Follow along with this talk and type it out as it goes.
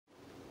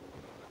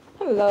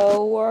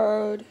Hello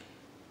world.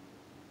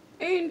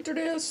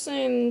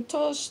 Introducing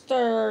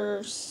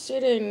Toaster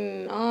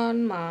sitting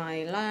on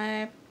my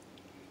lap.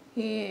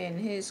 And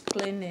he's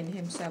cleaning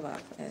himself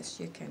up, as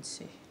you can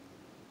see.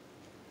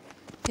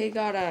 He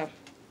got a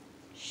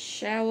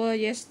shower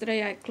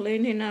yesterday. I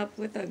cleaned him up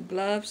with a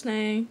gloves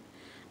thing.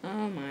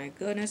 Oh my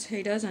goodness,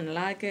 he doesn't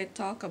like it.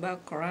 Talk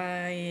about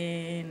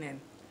crying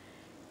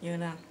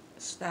and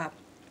stop.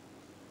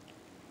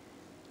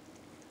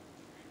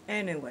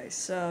 Anyway,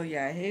 so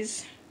yeah,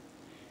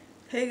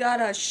 he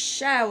got a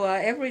shower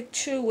every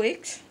 2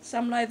 weeks,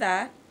 something like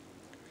that.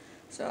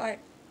 So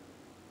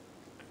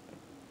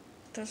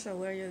that's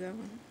where you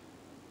going.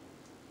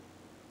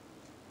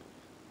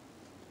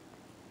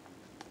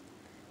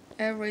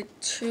 Every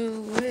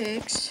 2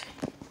 weeks.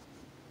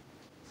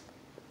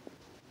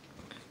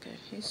 Okay,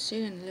 he's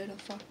sitting a little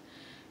far.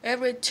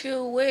 Every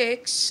 2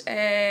 weeks,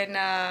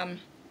 and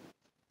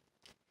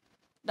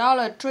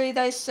Dollar Tree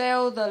they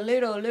sell the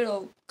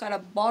little kind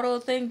of bottle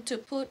thing to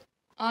put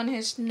on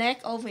his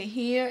neck over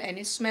here, and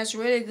it smells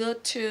really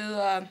good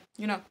to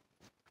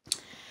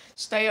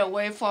stay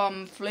away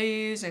from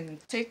fleas and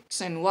ticks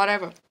and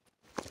whatever.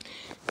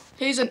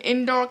 He's an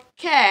indoor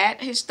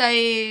cat. He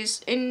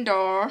stays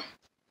indoor.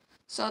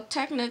 So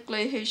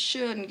technically he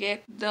shouldn't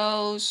get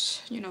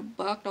those,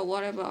 bugs or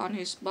whatever on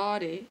his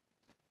body.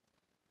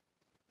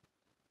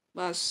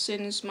 But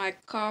since my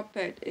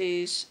carpet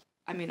is,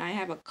 I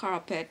have a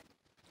carpet.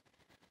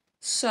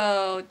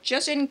 So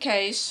just in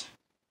case,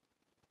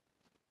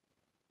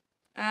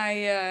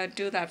 I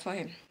do that for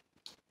him.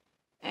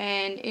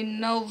 And in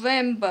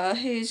November,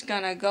 he's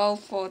gonna go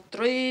for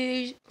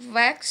 3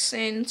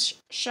 vaccine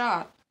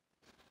shots.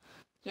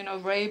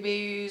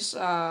 Rabies,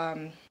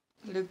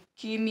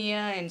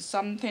 leukemia, and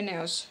something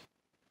else.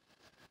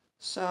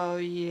 So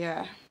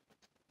yeah,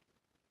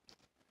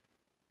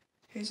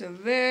 he's a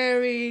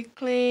very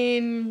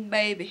clean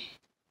baby,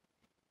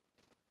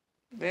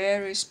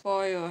 very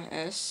spoiled.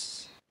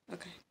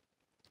 Okay,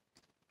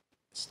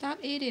 stop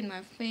eating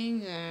my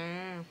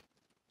finger.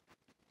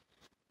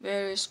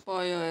 Very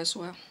spoiled as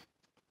well.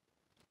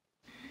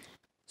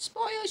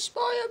 Spoiled,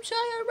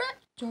 rat.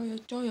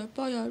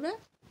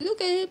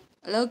 Look at him.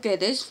 Look at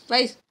this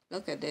face.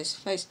 Look at this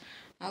face.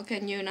 How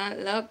can you not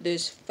love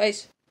this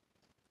face?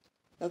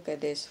 Look at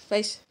this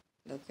face.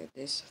 Look at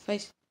this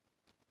face.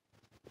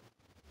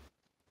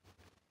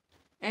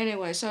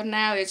 Anyway, so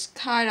now it's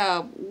kind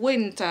of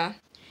winter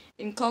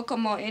in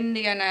Kokomo,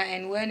 Indiana,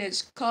 and when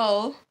it's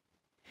cold,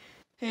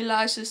 he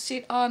likes to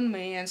sit on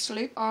me and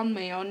sleep on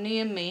me or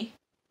near me.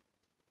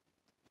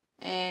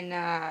 And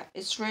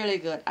it's really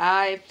good.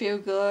 I feel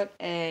good,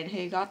 and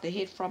he got the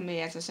heat from me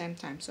at the same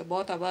time. So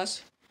both of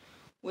us,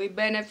 we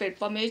benefit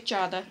from each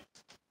other.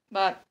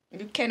 But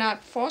you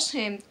cannot force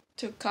him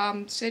to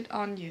come sit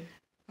on you.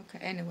 Okay,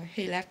 anyway,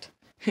 he left.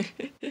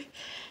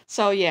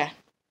 So yeah,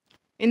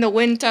 in the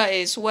winter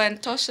is when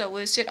Toaster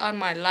will sit on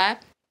my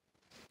lap.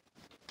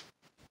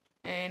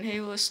 And he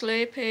will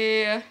sleep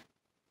here.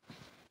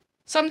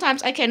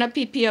 Sometimes I cannot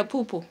pee or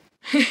poo-poo.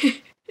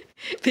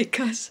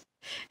 Because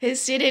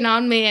he's sitting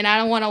on me and I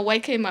don't want to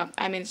wake him up.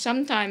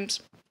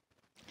 Sometimes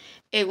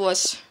it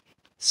was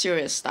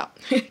serious stuff.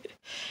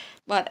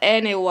 But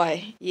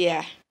anyway,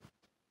 yeah.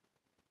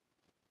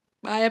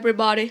 Bye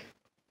everybody.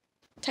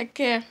 Take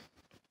care.